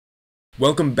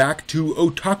Welcome back to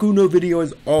Otaku no Video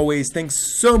as always. Thanks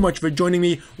so much for joining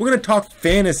me. We're going to talk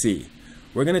fantasy.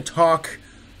 We're going to talk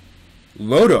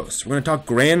Lodos. We're going to talk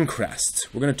Grancrest.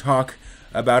 We're going to talk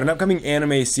about an upcoming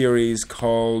anime series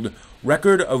called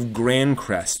Record of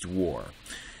Grancrest War.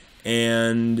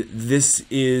 And this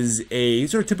is a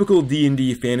sort of typical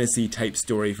D&D fantasy type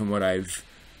story from what I've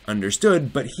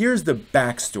understood, but here's the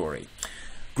backstory.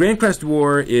 Grancrest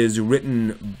War is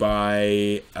written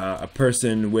by a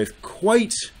person with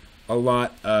quite a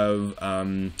lot of,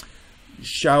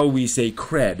 shall we say,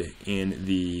 cred in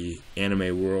the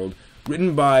anime world.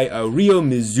 Written by Ryo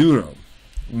Mizuno,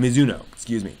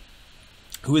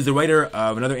 who is the writer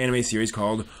of another anime series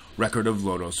called Record of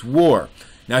Lodos War.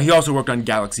 Now, he also worked on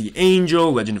Galaxy Angel,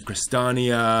 Legend of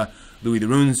Grancrest, Louis the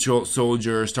Rune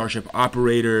Soldier, Starship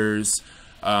Operators,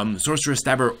 Sorcerer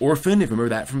Stabber Orphan, if you remember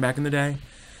that from back in the day.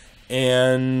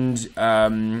 And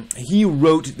he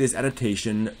wrote this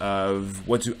adaptation of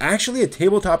what's actually a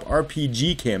tabletop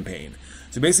RPG campaign.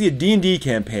 So basically a D&D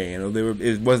campaign.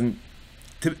 It wasn't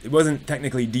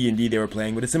technically D&D they were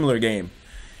playing, but a similar game.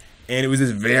 And it was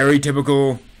this very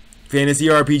typical fantasy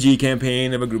RPG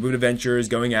campaign of a group of adventurers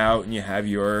going out, and you have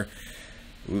your,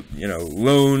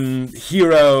 lone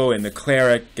hero and the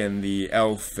cleric and the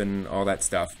elf and all that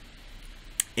stuff.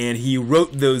 And he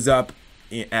wrote those up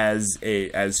as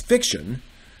fiction,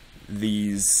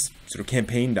 these sort of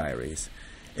campaign diaries,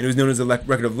 and it was known as the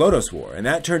Record of Lodos War, and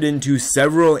that turned into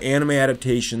several anime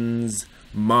adaptations,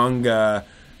 manga,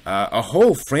 a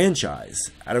whole franchise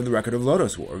out of the Record of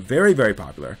Lodos War. Very, very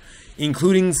popular,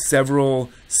 including several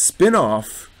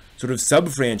spin-off sort of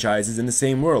sub-franchises in the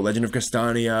same world. Legend of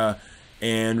Grancrest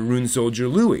and Rune Soldier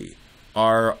Louis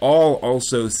are all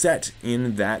also set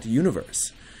in that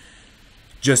universe,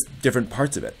 just different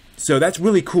parts of it. So that's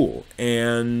really cool,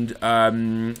 and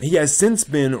he has since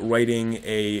been writing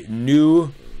a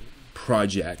new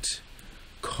project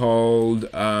called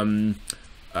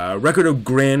Record of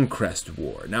Grancrest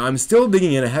War. Now, I'm still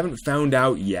digging in. I haven't found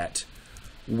out yet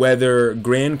whether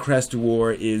Grancrest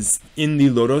War is in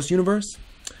the Lodos universe,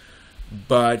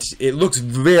 but it looks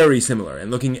very similar.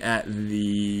 And looking at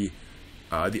the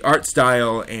art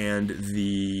style and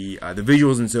the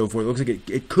visuals and so forth, it looks like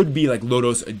it could be like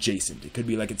Lodos adjacent. It could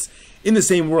be like it's in the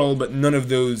same world, but none of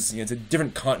those. It's a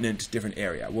different continent, different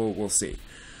area. We'll see.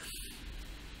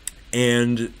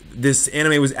 And this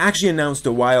anime was actually announced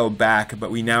a while back,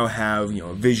 but we now have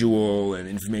visual and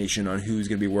information on who's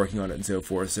going to be working on it and so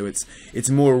forth. So it's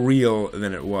more real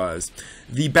than it was.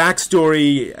 The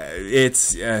backstory,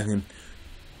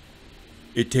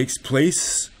 it takes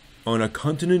place on a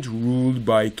continent ruled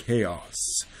by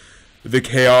chaos. The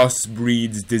chaos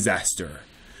breeds disaster.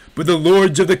 But the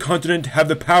lords of the continent have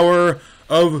the power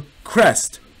of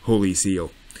Crest, Holy Seal,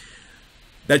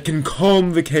 that can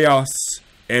calm the chaos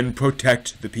and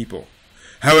protect the people.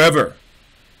 However,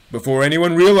 before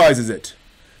anyone realizes it,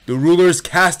 the rulers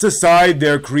cast aside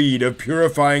their creed of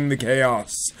purifying the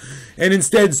chaos, and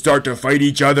instead start to fight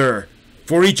each other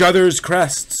for each other's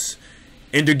crests,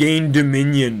 and to gain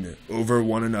dominion over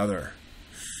one another.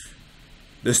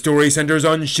 The story centers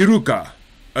on Shiruka,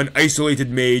 an isolated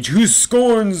mage who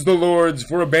scorns the lords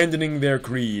for abandoning their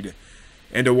creed,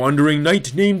 and a wandering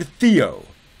knight named Theo,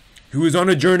 who is on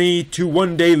a journey to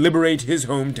one day liberate his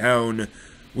hometown,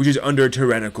 which is under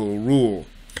tyrannical rule.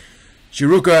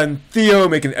 Shiruka and Theo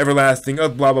make an everlasting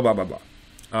oath, blah blah blah blah blah.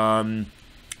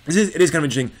 It is kind of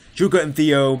interesting. Shiruka and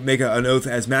Theo make an oath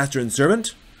as master and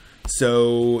servant.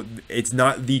 So it's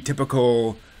not the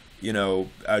typical, two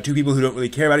people who don't really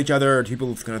care about each other, or two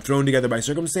people kind of thrown together by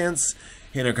circumstance,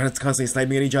 and are kind of constantly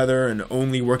sniping at each other and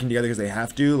only working together because they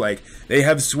have to. Like, they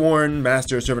have sworn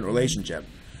master-servant relationship,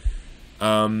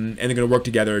 and they're going to work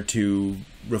together to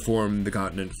reform the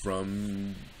continent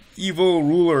from evil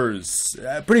rulers.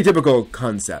 Pretty typical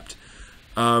concept.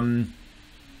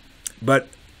 But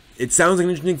it sounds like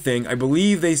an interesting thing. I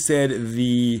believe they said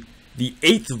the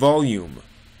 8th volume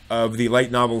of the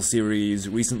light novel series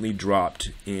recently dropped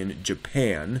in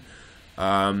Japan,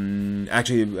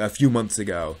 actually a few months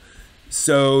ago.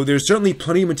 So there's certainly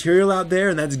plenty of material out there,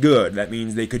 and that's good. That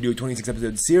means they could do a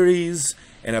 26-episode series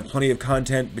and have plenty of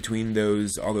content between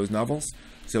all those novels.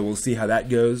 So we'll see how that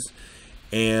goes.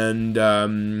 And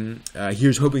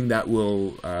here's hoping that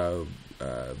will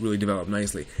really develop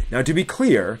nicely. Now, to be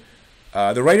clear,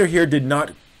 the writer here did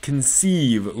not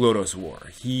conceive Lodos War.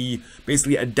 He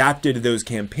basically adapted those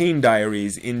campaign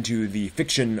diaries into the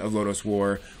fiction of Lodos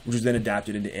War, which was then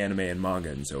adapted into anime and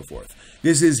manga and so forth.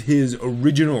 This is his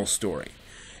original story.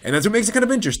 And that's what makes it kind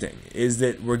of interesting, is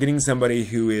that we're getting somebody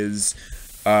who is,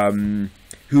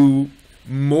 who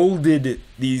molded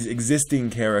these existing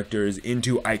characters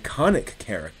into iconic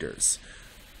characters.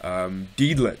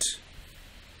 Deedlit.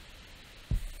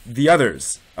 The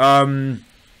others. I'm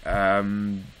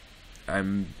trying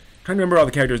to remember all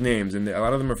the characters' names, and a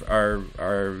lot of them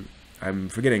are I'm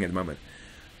forgetting at the moment.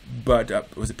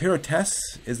 But was it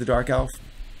Pirotess is the Dark Elf?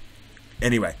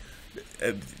 Anyway,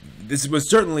 this was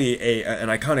certainly an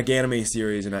iconic anime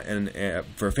series and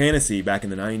for fantasy back in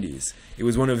the 90s. It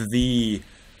was one of the,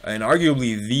 and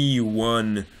arguably the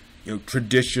one,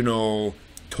 traditional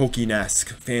Tolkien-esque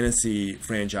fantasy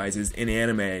franchises in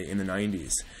anime in the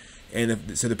 90s.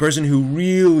 And so the person who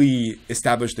really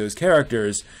established those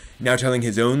characters now telling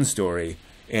his own story,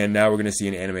 and now we're going to see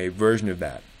an anime version of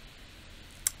that.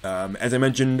 As I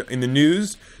mentioned in the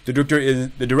news, the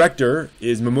director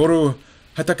is Mamoru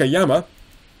Hatakayama,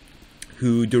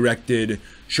 who directed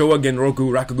Showa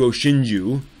Genroku Rakugo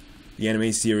Shinju, the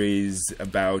anime series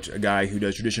about a guy who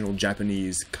does traditional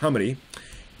Japanese comedy,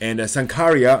 and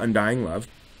Sankaria, Undying Love.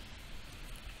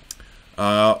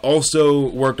 Also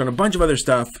worked on a bunch of other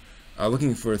stuff,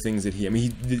 looking for things that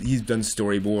he's done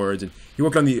storyboards, and he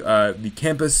worked on the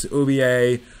Campus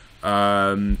OVA,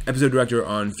 episode director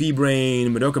on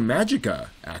Fee-Brain, Madoka Magica,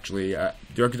 actually,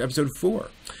 directed episode 4.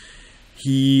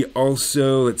 He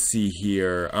also, let's see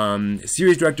here,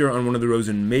 series director on one of the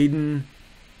Rosen Maiden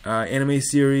anime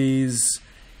series,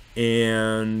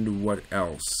 and what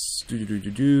else?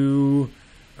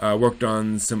 Worked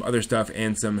on some other stuff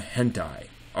and some hentai.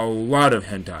 A lot of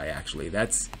hentai, actually.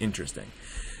 That's interesting.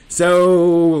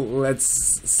 So,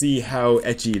 let's see how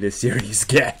ecchi this series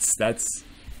gets. That's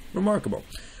remarkable.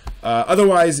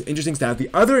 Otherwise, interesting stuff. The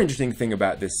other interesting thing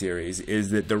about this series is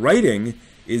that the writing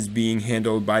is being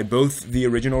handled by both the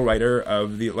original writer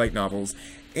of the light novels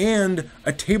and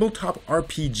a tabletop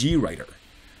RPG writer.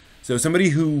 So somebody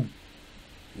who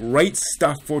writes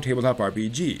stuff for tabletop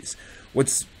RPGs.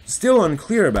 What's still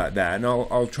unclear about that, and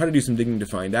I'll try to do some digging to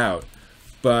find out,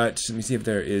 but let me see if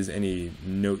there is any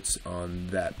notes on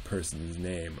that person's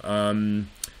name. Let's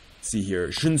see here.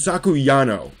 Shunsaku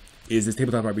Yano is this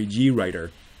tabletop RPG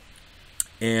writer.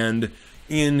 And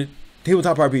in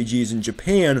tabletop RPGs in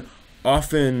Japan,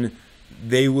 often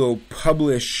they will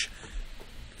publish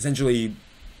essentially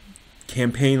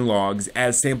campaign logs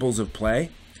as samples of play.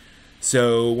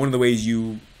 So one of the ways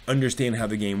you understand how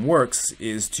the game works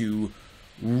is to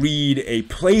read a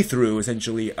playthrough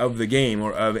essentially of the game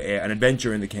or of an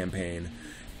adventure in the campaign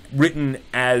written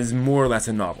as more or less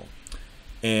a novel.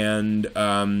 And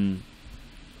I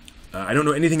don't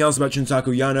know anything else about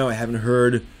Shunsaku Yano. I haven't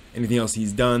heard anything else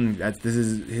he's done. This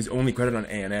is his only credit on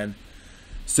ANN.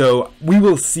 So we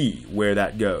will see where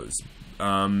that goes.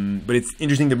 But it's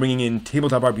interesting to bringing in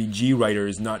tabletop RPG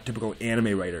writers, not typical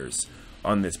anime writers,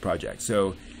 on this project.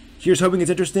 So here's hoping it's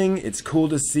interesting. It's cool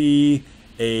to see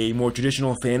a more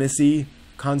traditional fantasy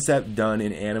concept done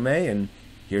in anime, and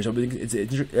here's hoping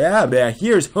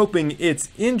here's hoping it's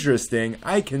interesting.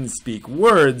 I can speak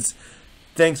words.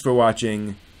 Thanks for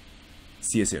watching.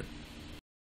 See you soon.